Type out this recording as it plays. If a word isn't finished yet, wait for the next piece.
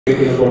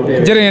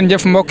jërë ngeen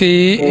jëf mbokk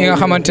yi nga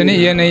xamante ni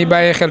yéen ay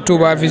bàyyi xel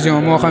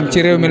ToubaVision moo xam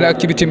ci réew mi la ak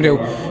ci bitim réew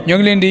ñoo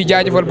ngi leen di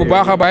jaajëfal bu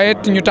baax a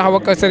baax ñu taxaw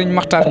ak Serigne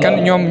Makhtar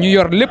Kane ñoom ñu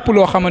yor lépp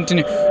loo xamante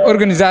ni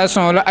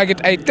organisation la ak it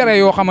ay tere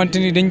yoo xamante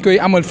ni dañ koy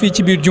amal fii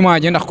ci biir jumaa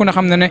ji ndax ku ne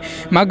xam na ne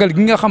màggal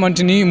gi nga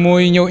xamante ni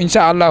mooy ñëw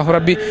incha allahu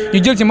rabbi ñu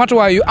jël ci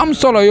matuwaay yu am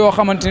solo yoo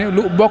xamante ni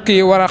lu bokk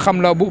yi war a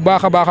xam la bu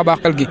baax a baax a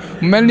baaxal gi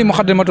mu mel ni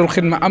Mouxadimatoul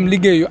xidma am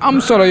liggéey yu am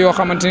solo yoo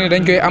xamante ni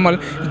dañ koy amal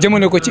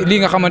jëmale ko ci li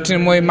nga xamante ni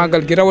mooy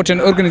màggal gi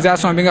rawatina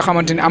organisation bi nga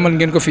xamante ni amal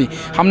ngeen ko fii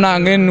xam naa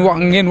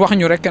ngeen wax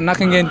ñu rek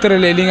naka ngeen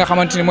tëralee li nga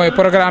xamante ni mooy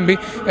programme bi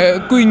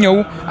kuy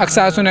ñëw ak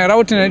saa su ne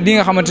rawatina li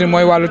nga xamante ni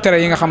mooy wàllu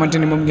tere yi nga xamante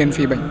ni moom ngeen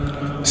fii bañ.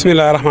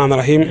 bismillahi rahmaani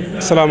rahim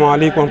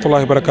salaamaaleykum wa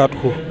rahmatullahi wa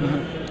barakaatuhu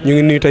ñu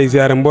ngi nuyu tey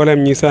ziare mbooleem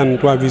ñi saan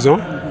ToubaVision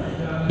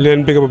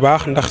leen bëgg bu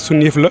baax ndax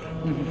suñu yëf la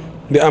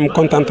di am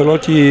kontaan lool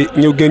ci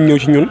ñëw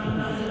ci ñun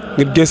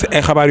ngir gis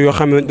ay xabaar yoo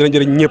xam ne dina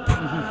jëriñ ñëpp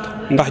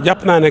ndax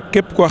jàpp naa ne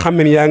képp koo xam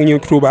ne yaa ngi ñëw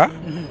ci Touba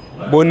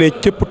boo nee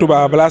cëpp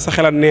Touba balaa sa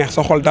xel a neex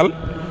sa xol dal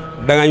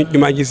da ngaa ñu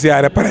jumaa ji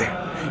ziare pare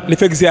li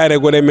fekk ziare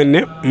goo day mel ne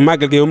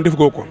màggal gi moom def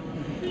goo ko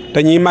te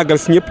ñiy màggal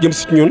si ñëpp jëm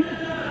si ñun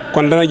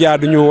kon dana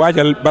jaadu ñu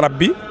waajal barab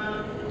bi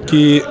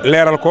ci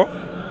leeral ko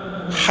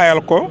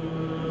xayal ko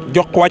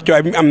jox ko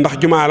wàccuwaay bi mu am ndax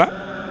jumaa la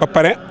ba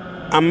pare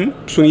am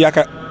suñu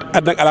yaakaar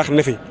àddina ak alaaxira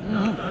ne fi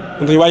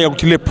kon dañu waajal ko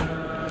ci lépp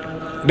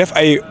def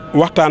ay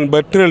waxtaan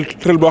ba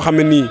tëral boo xam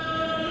ne nii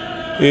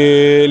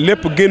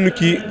lépp génn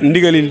ci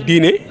ndigalil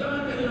diine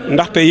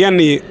ndaxte yenn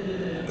yi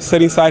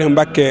Serigne Saliou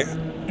Mbacké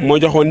moo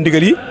joxoon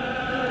ndigal yi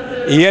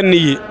yenn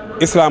yi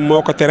islam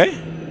moo ko tere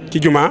ci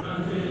jumaa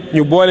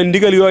ñu boole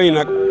ndigal yooyu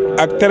nag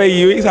ak tere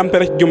yi yooyu islam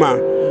tere ci jumaa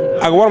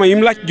ak warma yi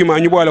mu laaj ci jumaa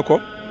ñu boole ko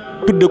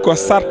tudde ko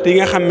sart yi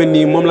nga xam ne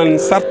nii moom lañ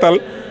sartal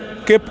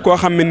képp koo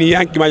xam ne nii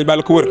yaa ngi jumaa ji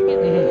bàll ko wër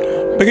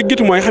ba ki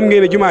jiitu mooy xam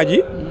ngeen ne jumaa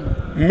ji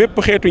mépp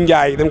xeetu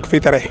njaay dañ ko fiy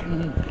tere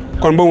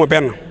kon boobu ma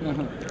benn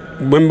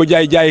même bu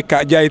jaay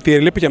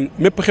téere lépp ci am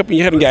mépp xeetu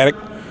njaay rek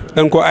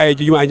dañ koo aaye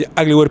ci jumaa ji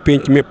ak li wër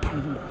penc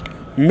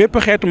mépp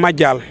xeetu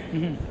majjaal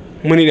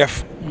mu ni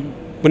def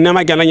bu ne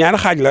majjaal nag ñaari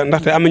xaaj la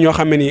ndaxte am na ñoo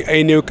xam ne nii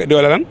ay néew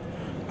doole lan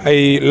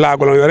ay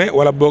laago la yore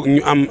wala boog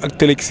ñu am ak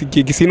télé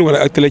ci gisin wala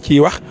ak télé ciy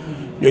wax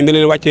ñooñu da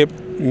leen wàccee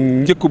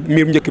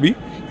miir njëkk bi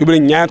yóbbu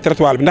leen ñaari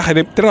trottoir bi ndax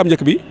trottoir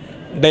njëkk bi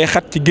day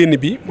xat ci génn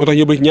bi moo tax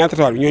yóbbu ci ñaari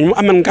trottoir bi ñooñu mu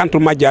am na ngàntul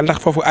majjaal ndax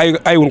foofu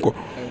ayuñ ko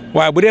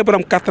waaye bu dee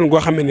borom kattan goo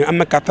xam ne nii am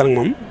na kattan ak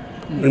moom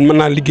mën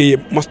naa liggéey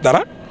mos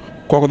dara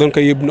kooku dañ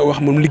koy yóbbu wax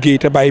moom liggéey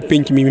te bàyyi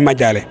penc mi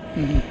majjaale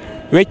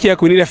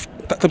wecceeku ni def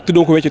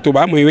tuddoo ko wecce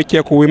Touba mooy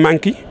wecceeku wi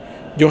manqué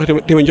joxe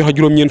tamit joxe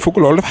juróom-ñeent fukk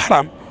loolu dafa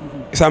xaraam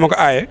isaa ma ko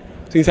aaye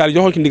suñu saal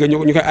joxoon ci ndigal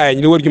ñu koy aaye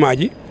ñu di wër jumaa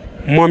ji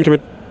moom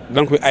tamit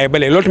dañ koy aaye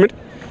balee loolu tamit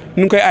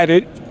ñu ngi koy aaye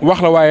tamit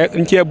wax la waaye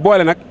dañ cee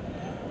boole nag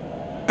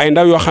ay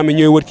ndaw yoo xam ne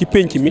ñooy wër ci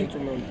penc mi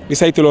di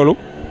saytu loolu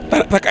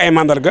takk ay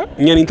mandarga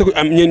ñeen ñi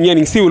am ñeen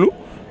ñi siiwlu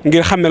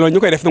ngir xam ne loolu ñu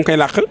koy def da nga koy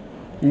làq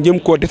jëm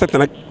koo détecté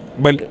nag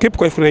ba képp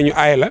koy fu ne ñu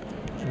aaye la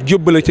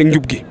jóbbala ca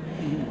njub gi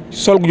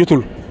sol gu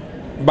jotul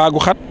baagu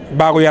xat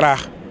baagu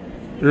yaraax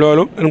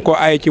loolu dañ koo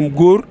aaye ci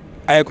góor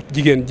aaye ko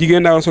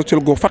jigéen daa war sol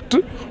gu fatt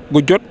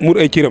gu jot mur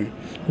ay ciram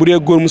bu dee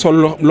góor mu sol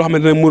loo xam ne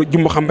dana mur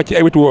jumba xam ba ci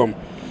ay wetu woom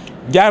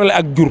jaarale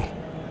ak jur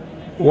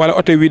wala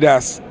oto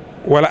vidange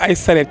wala ay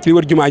sareet ci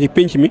wër jumaa ji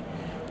penc mi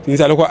suñu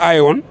saa la ko aaye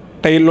woon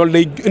tey loolu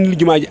day indil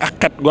jumaa ji ak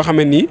xet goo xam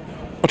ne nii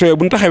oto yooyu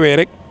bu ñu taxawee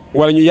rek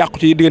wala ñu yàqu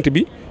ci diggante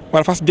bi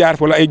wala fas jaar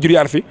fi wala ay jur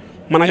yaar fi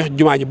mën naa jox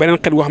jumaa ji beneen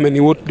xet goo xam ne nii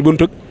wóor di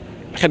bëntëg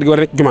xet gi war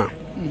a nekk jumaa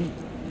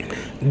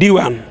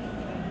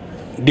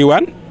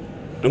diwaan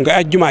donc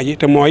ay jumaa ji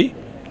te mooy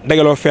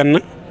dagaloo fenn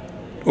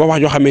wax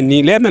joo xam ne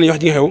nii leer na la wax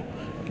ji nga xew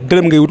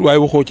dërëm ngay wut waaye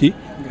waxoo ci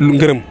lu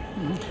ngërëm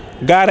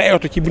gaare ay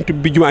oto ci buntu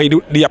bi jumaa yi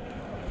di yàpp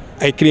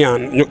ay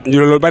client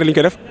loolu bari li ñu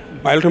koy def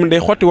waaye loolu tamit day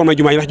xotti war may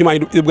jumaa yi ndax jumaa yi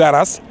du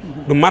garage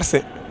du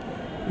marché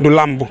du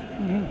làmb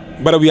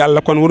barabu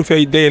yàlla kon waru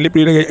fay dee lépp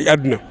luy dangay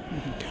àdduna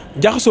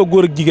jaxasoo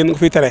góor ak jigéen nga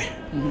fiy tere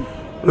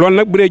loolu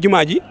nag bu dee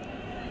jumaa ji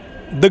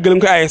dëgg la nga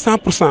koy aaye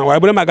 100% waaye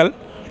bu dee màggal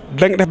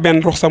danga def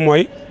benn ruxsa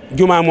mooy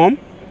jumaa moom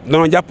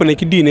danoo jàpp ne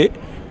ci diine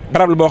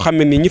barab la boo xam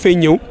ne nii ñi fay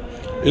ñëw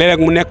léeg-léeg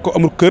mu nekk ko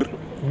amul kër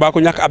baa ko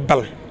ñàkk ab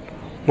dal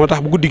moo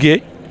tax bu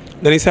guddigee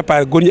dañuy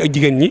séparer góor ñi ak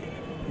jigéen ñi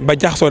ba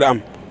jaxasoo di am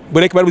bu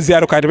nekk barabu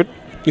ziyaarukaay tamit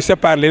ñu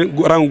séparer leen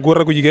rangu góor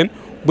ragu jigéen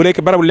bu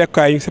nekk barabu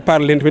lekkukaay ñu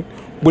séparer leen tamit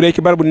bu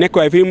nekk barabu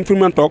nekkuwaay fi mu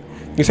mën a toog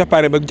ñu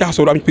séparer ba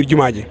jaxasoo du am ci biir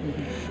jumaa ji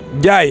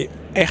jaay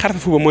ay xarfa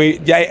fuba mooy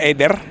jaay ay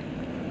der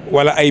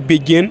wala ay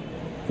béjjéen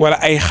wala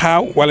ay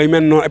xaaw wala yu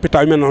mel noonu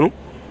hôpital yu mel noonu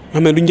nga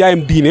xam ne du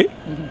njaayam diine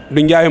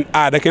du njaayam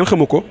aada kenn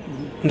xamu ko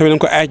tamit dañ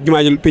ko aaye ci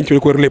jumaa ji penc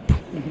ko wër lépp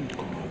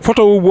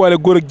photo wu boole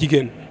góor ak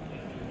jigéen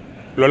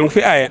loolu nga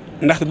fi aaye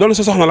ndaxte doon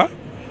sa soxna la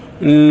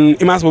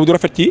image boobu du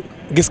rafet ci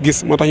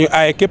gis-gis moo tax ñu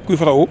aaye képp kuy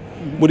photo wu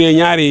bu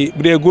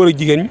dee góor ak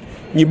jigéen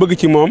ñi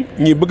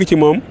bëgg ci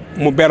moom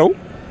mu beru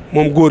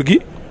moom góor gi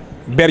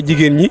ber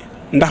jigéen ñi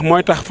ndax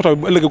mooy tax photo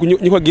bi bu ëllëgee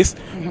ñu ko gis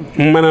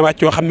mën a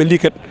wàcc yoo xam ne lii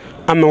kat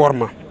am na war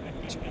ma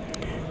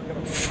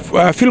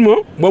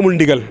filmo boomul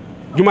ndigal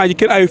jumaa ji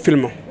kenn aayu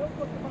film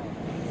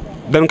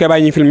dañ koy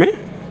bàyyi ñu filmer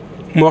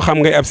moo xam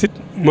ngay ab site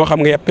moo xam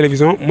ngay ab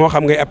télévision moo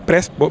xam ngay ab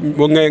presse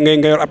boo ngay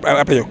yor ab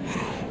rajo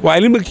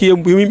waaye li mu bëgg ci yow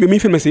bi muy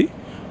filmé si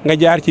nga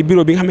jaar ci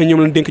bureau bi nga xam ne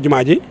ñoom lañ dénk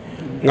jumaa ji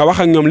nga wax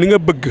ak ñoom li nga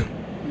bëgg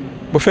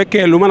bu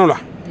fekkee lu mën a la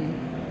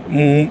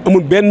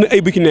amul benn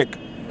ay bu ci nekk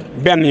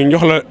benn ñu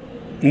jox la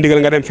ndigal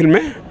nga dem filmé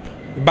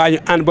baa ñu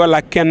ànd ba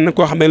la kenn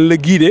koo xam ne la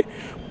guidé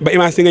ba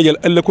image yi nga jël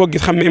ëllëg koo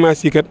gis xam ne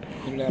image yi kat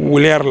wu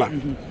leer la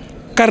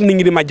kar nit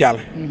ñi di majjaal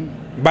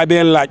baa bi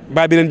leen laaj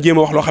baa bi leen jéem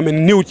a wax loo xam ne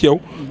néew ci yow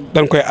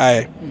dañ koy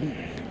aaye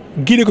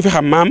guidé ko fi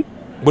xam maam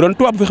bu doon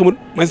tubaab bu fi xamul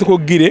man sa koo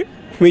guidé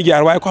fu muy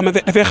jaar waaye ko xam ne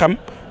dafay xam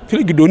fi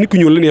la juddoo nit ku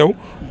ñuul la yow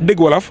dégg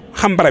wolof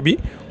xam barab yi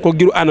koo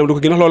giru àndam du ko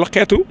gën a loolu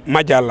xeetu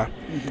majjaal la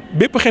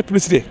bépp xeet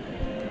publicité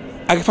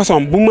ak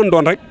façon bu mu mën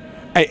doon rek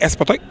ay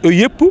spot ak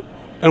yooyu yëpp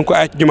dañ ko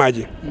aay ci jumaa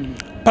ji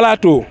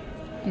plateau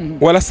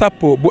wala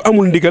sàppo bu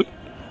amul ndigal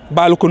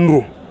baalu ko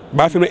nuru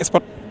baa fi mu ne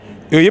spot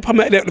yooyu yëpp xam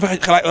ne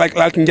dafa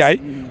laal ci njaay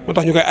moo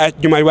tax ñu koy aay ci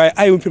jumaa ji waaye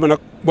aayum fi ma nag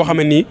boo xam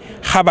ne nii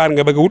xabaar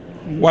nga bëgg a wut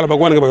wala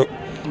boog wan nga bëgg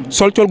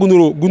sol col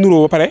gu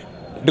nuroo ba pare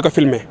di ko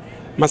filmer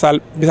masal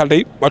bisal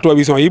tey waa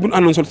ToubaVision yi bu ñu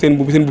àndoon sol seen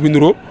bu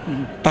nuroo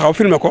taxaw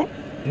filmer ko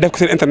def ko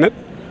seen internet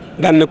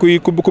daan na ku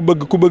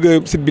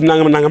bëgg site bi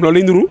nangam loolu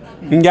lay nuru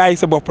njaay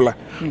sa bopp la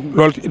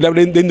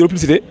loolu day nuru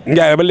publicité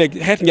njaay la ba léegi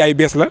xeet njaay yu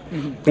bees la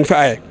da nga fa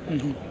aaye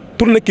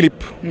tourné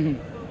clip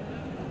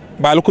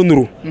baalu ko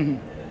nuru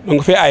da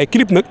nga fay aaye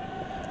clip nag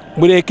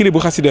bu dee clip bu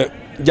xasida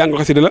jàng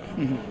xasida la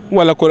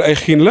wala ko ay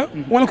xiin la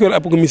wala ko yor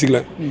ab musique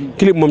la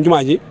clip moom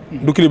jumaa ji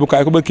du clip bu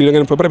kaay ko bëgg clip da nga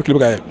dem fa ba clip bu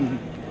kaay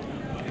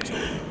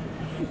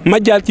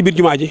majjaal ci biir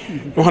jumaa ji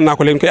waxoon naa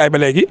ko leen koy aay ba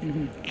léegi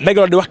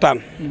dagaloo di waxtaan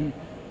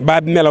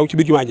baa melaw ci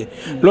biir jumaa ji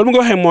loolu mu nga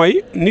waxee mooy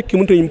nit ki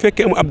mënut a ñu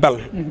fekkee amu ab dal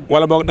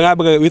wala boog da ngaa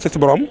bëgg a wéetal sa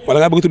borom wala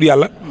da ngaa bëgg a tudd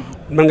yàlla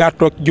mën ngaa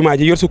toog jumaa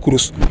ji yor sa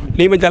kurus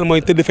lii ma jàll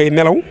mooy tëdd fay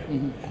nelaw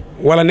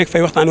wala nekk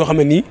fay waxtaan yoo xam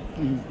ne nii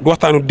du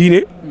waxtaanu diine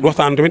du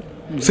waxtaanu tamit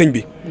sëñ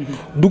bi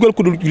dugal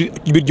ko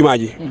ci biir jumaa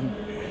ji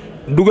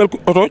dugal ko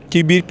oto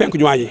ci biir penk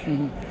jumaa ji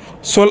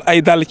sol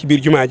ay dàll ci biir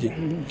jumaa ji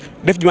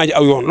def jumaa ji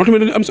aw yoon loolu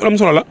tamit am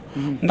solo la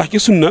ndax ci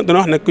sunna dana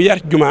wax ne ku jaar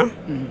ci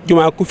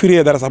jumaa ku fi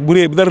réer dara sax bu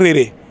dara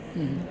réeree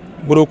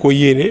buroo koo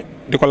yéene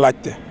di ko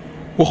laajte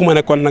waxuma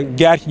ne kon nag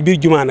jaar ci biir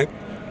jumaa nag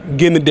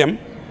génn dem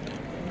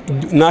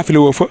naafile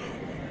woo fa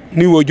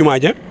nuy woo jumaa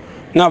ja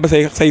nga ba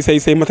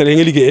say matériel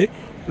nga liggéeyee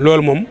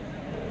loolu moom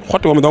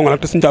xotti moom dong la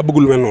te suñu taa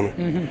bëggul lu mel noonu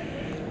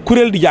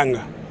kuréel di jàng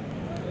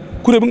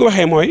kuréel bu nga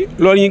waxee mooy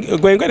loolu ñu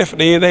goy nga def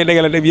dañuy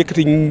dagale def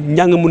yëkkati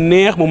njàng mu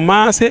neex mu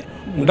maase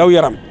mu daw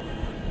yaram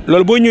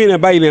loolu boo ñëwee ne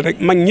bàyyi leen rek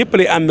mag ñëpp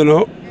lay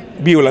àndandoo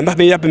biiw la ndax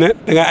dañuy yàpp ne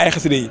da ngaa ay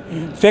xasida yi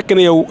fekk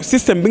ne yow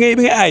système bi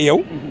ngay aay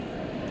yow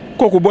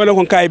kooku boo leen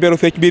ko kaay beru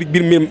fee ci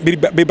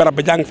biir barab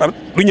ba jàng far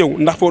du ñëw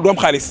ndax foofu du am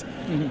xaalis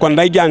kon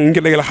day jàng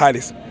ngir dagale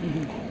xaalis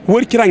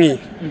wër ci rang yi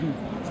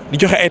di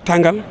joxe ay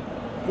tàngal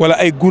wala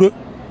ay gura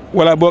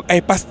wala boog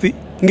ay pasti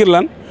ngir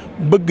lan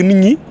bëgg nit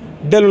ñi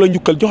dellu la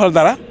njukkal joxal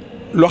dara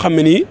loo xam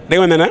ne nii day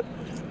wane na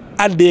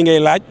àddee ngay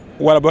laaj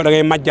wala boo da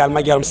ngay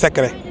majjaalum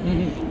secret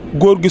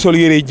góor gi sol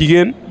yére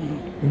jigéen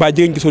ba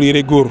jigéen gi sol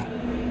yére góor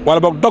wala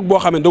boog dog boo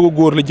xam ne dogu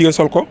góor la jigéen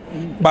sol ko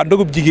ba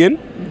dogub jigéen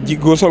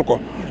góor sol ko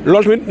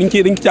loolu tamit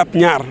dañ ci jàpp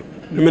ñaar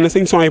lu mel ne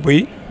sëñ son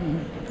yi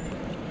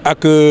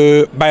ak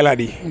baylaat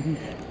yi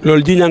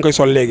loolu ji ñaa ngi koy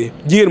sol léegi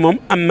jigéen moom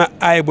am na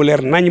aaya bu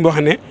leer nañ boo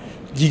xam ne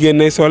jigéen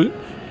nay sol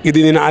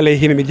yudniina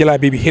alayhinna min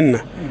jalaabiibihinna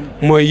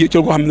mooy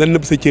col goo xam ne dañ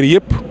nëbb sa cër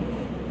yëpp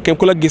kenn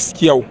ku la gis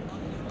ci yow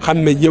xam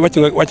ne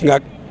wàcc nga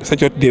ak sa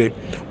coot diine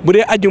bu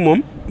dee aju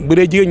moom bu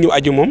dee jigéen ñëw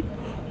aju moom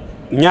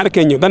ñaar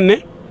kenn ñëw dañ ne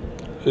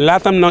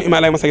laatam naw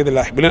imaa lay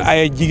masaajidillaahi bu leen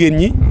aayee jigéen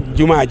ñi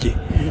jumaa ji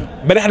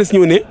beneen xadis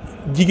ñëw ne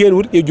jigéen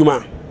wut ñëw jumaa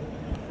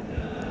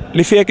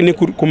li fekk ne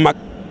ku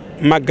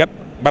màggat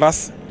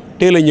baras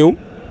teel a ñëw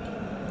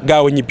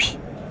gaaw a ñibbi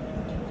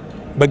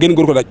ba gën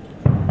góor ko daj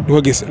du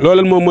ko gis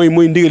loolu moom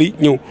mooy ndigal yi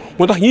ñëw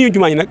moo tax ñi ñëw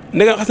jumaa ji nag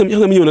ndega xas na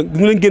ñëw nag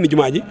du leen génn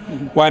jumaa ji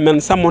waaye man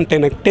sàmmonte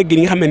nag tegg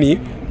yi nga xam ne nii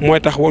mooy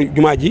tax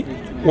jumaa ji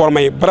war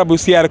may barabu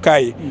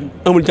siyaarukaay yi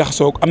amul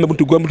jaxasoo am na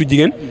buntu góor buntu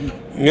jigéen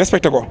ñu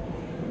respecté ko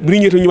bu ñu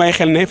ñëwee ñu bàyyi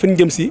xel ne fan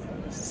jëm si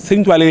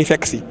Sëriñ Tuubaa la ñuy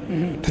fekk si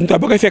te Sëriñ Tuubaa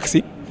ba koy fekk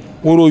si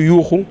waroo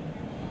yuuxu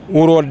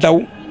waroo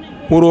daw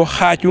waroo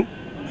xaacu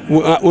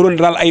waroo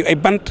daal ay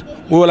bant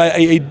wala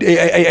ay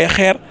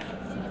xeer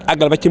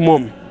àggal ba ci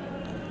moom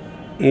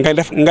nga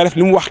def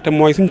li mu wax te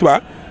mooy Sëriñ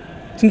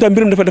Tuubaa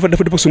mbirum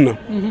dafa sunna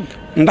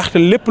ndaxte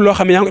lépp loo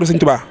xam ne yaa ngi ko def Sëriñ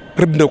Tuubaa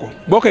rëdd na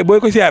ko boo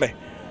koy siyaare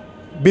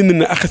bind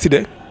na ak xasida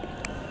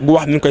gu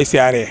wax ni ñu koy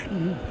siyaaree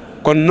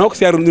kon noo ko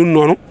siyaare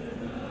noonu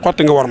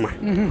xotti nga war ma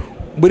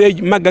bu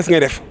dee màggal si ngay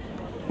def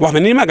wax na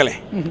ni màggale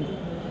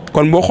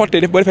kon boo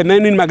xottee def boo defee na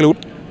ni màggale wut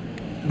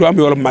doo am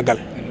yoolu màggal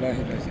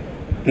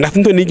ndax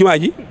suñu toon nii jumaa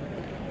ji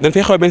dañ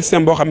fay xaw benn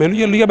système boo xam ne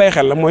lu ñu bàyyi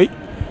xel la mooy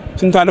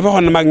suñu temps dafa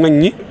waxoon na mag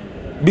ñi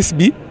bis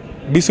bi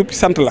bisub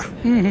sant la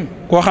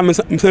koo xam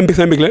ne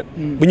sa mbég la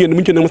bu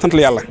ñu ci nag ma sant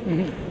la yàlla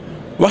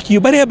wax ci yu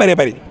bëree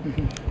bëri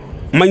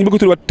mag ñi bëgg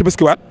tudd waat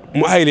tëbaskiwaat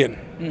mu aay leen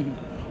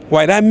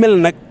waaye daa mel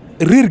nag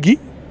réer gi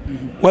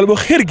wala boo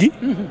xër gi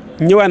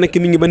ñëwaat na ki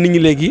nit ñi ba nit ñi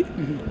léegi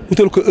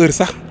wutal ko heure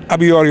sax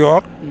ab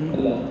yoor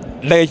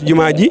daye ci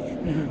jumaa ji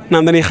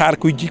naan dañuy xaar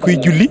kuy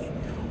julli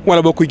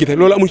wala boo kuy gite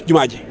loolu amul ci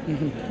jumaa ji.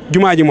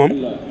 jumaa ji moom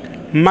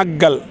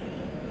màggal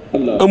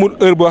amul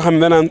heure boo xam ne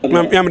danaan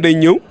maam day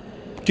ñëw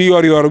ci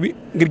yoor bi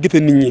ngir gite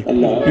nit ñi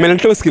mel ne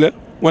tabaski la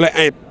wala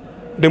ayib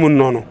demul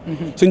noonu.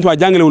 Sëñ Tuubaa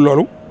jàngalewul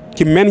loolu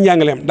ci men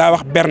jàngaleem daa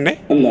wax bernde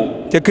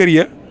ca kër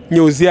ya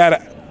ñëw ziyaara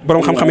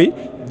borom xam-xam yi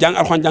jàng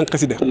alxuraan jàng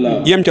xasida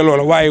yem ca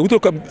loolu waaye wutal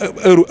ko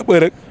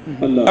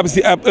ab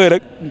heure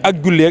ak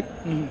julleeg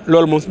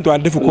loolu moom Sëñ Tuubaa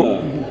defu ko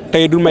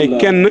tey du may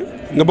kenn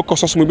nga bëgg ko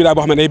sos mu bi daa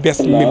boo xam ne day bees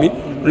mbir mi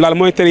laal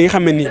mooy tere yi nga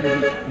xam ne nii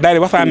daal di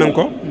waxtaan nañ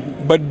ko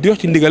ba di wax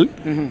ci ndigal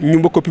ñu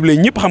bëgg ko publier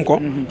ñëpp xam ko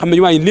xam ne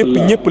jumaa yi lépp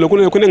ñëpp la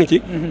ku ne nga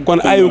ci kon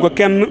ayu ko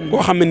kenn koo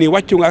xam ne nii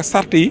wàccu nga ak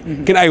sart yi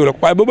kenn ayu la ko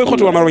waaye boobu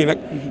xotti war ma nag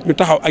ñu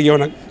taxaw ak yow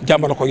nag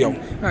jàmbala ko ak yow.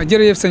 waaw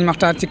jërëjëf sëñ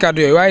Makhtar ci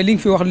kàddu yooyu waaye li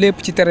nga fi wax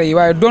lépp ci tere yi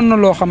waaye doon na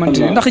loo xamante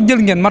ni ndax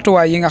jël ngeen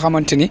matuwaay yi nga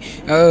xamante ni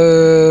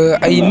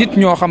ay nit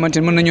ñoo xamante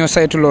ni mën nañoo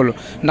saytu loolu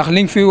ndax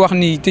li nga fi wax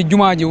ni te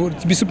jumaa ji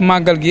bisub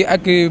màggal gi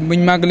ak buñ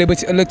màggalee ba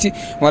ci ëllëg ci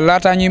wala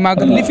laataa ñuy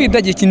màggal li fi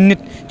daje ci nit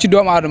ci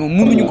doomu aadama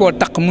mënuñu koo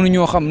taq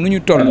mënuñoo xam nu ñu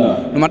toll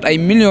lu mat ay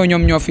millions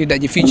ñoom ñoo fi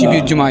daje fii ci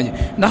biir jumaa ji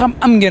ndax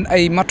am ngeen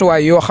ay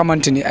matuwaay yoo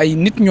xamante ni ay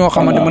nit ñoo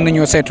xamante mën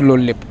nañoo saytu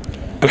loolu lépp.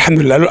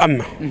 alhamdulilah loolu am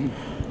na.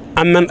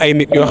 am nañ ay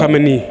nit yoo xam ne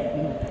nii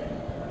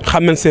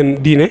xam nañ seen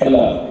diine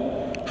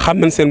xam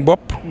nañ seen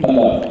bopp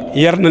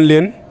yar nañ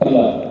leen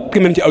ki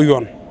mën ci aw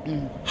yoon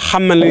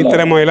xam nañ li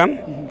tere mooy lan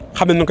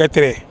xam nañ nu koy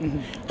teree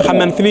xam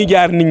nañ fi ñuy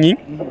jaar nit ñi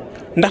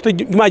ndaxte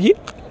jumaa ji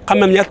xam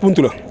nañ ñaata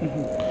buntu la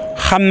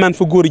xam nañ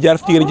fa góor jaar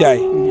fa jigéen jaay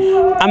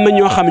am na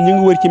ñoo xam ne ñu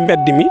ngi wër ci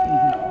mbedd mi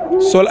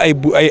sol ay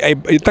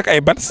takk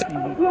ay bats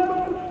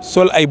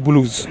sol ay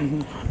blouse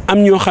am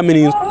ñoo xam ne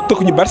nii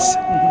takkuñu bats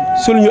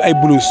sol ñu ay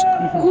blouse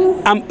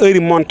am heure yi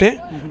monté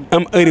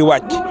am heure yi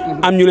wàcc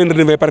am ñu leen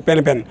rénové par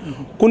benn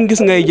kun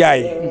gis ngay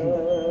jaay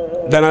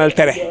dana la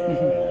tere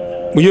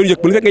bu yoon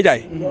njëkk bu fekk ngay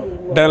jaay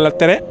dana la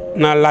tere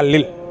naa laal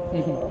lil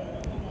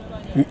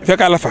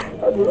fekkaa la fa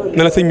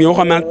na la sëñ bi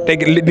waxoon naa teg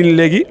dina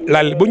léegi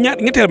laal lil bu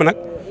ñetteel ba nag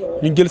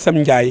ñu jël sam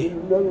njaay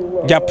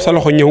jàpp sa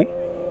loxo ñëw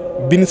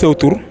bind saw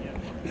tur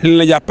li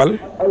la jàppal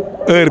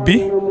heure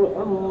bi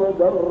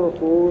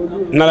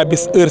na la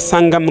bis heure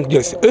sangam na ko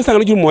jël si heure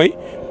sangam la jur mooy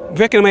bu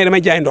fekkee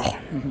damay jaay ndox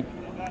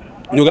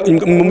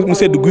mu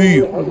sedd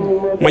guy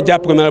ma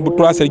jàpp ko na la bu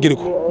 3 heures jëli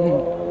ko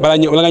balaa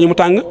nga ñu mu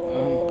tàng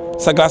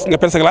sa glace nga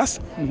per sa glace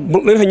bu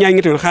la defee ñaari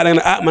ñetti yoon xaaral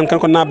nga ne man kan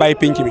kon naa bàyyi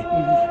penc mi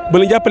ba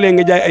la jàppalee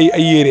nga jaay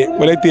ay yére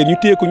wala téer ñu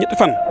téye ko ñetti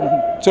fan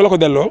soo la ko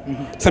delloo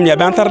sam jaay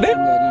daan tardé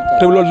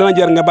te loolu dana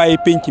jar nga bàyyi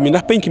penc mi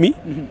ndax penc mi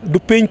du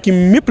penc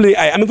mépp lay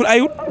ay am na fu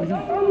ayut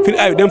fi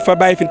ayut dem fa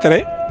bàyyi fi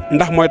tere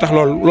ndax mooy tax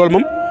loolu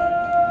moom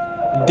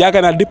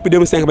yaakaar naa depuis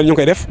 2005 ba ñu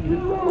koy def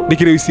di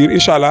ci réussir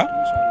incha allah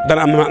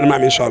dana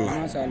am incha allah.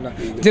 macha allah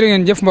jërë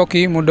ngeen jëf mbokk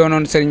yi mu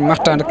doonoon Serigne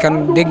Makhtar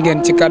Kane dégg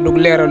ngeen ci kàddu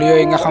leeral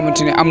yooyu nga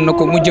xamante ni am na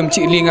ko mu jëm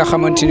ci lii nga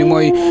xamante ni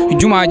mooy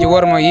jumaa ji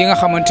war ma yi nga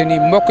xamante ni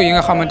mbokk yi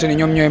nga xamante ni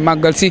ñoom ñooy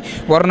màggal si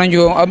war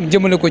nañoo am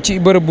jëmale ko ci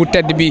bërëb bu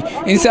tedd bi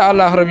incha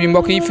allah rabbi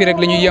mbokk yi fii rek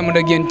la ñuy yemal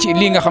ak yéen ci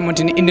lii nga xamante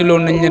ni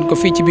indiloon nañ leen ko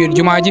fii ci biir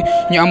jumaa ji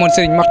ñu amoon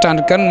Serigne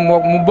Makhtar Kane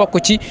mu bokk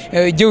ci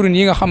jëwrin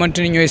yi nga xamante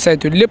ni ñooy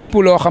saytu lépp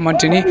loo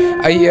xamante ni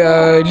ay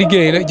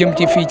liggéey la jëm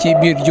ci fii ci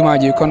biir jumaa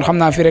ji kon xam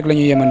naa fii rek la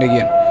ñuy yemal ak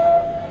yéen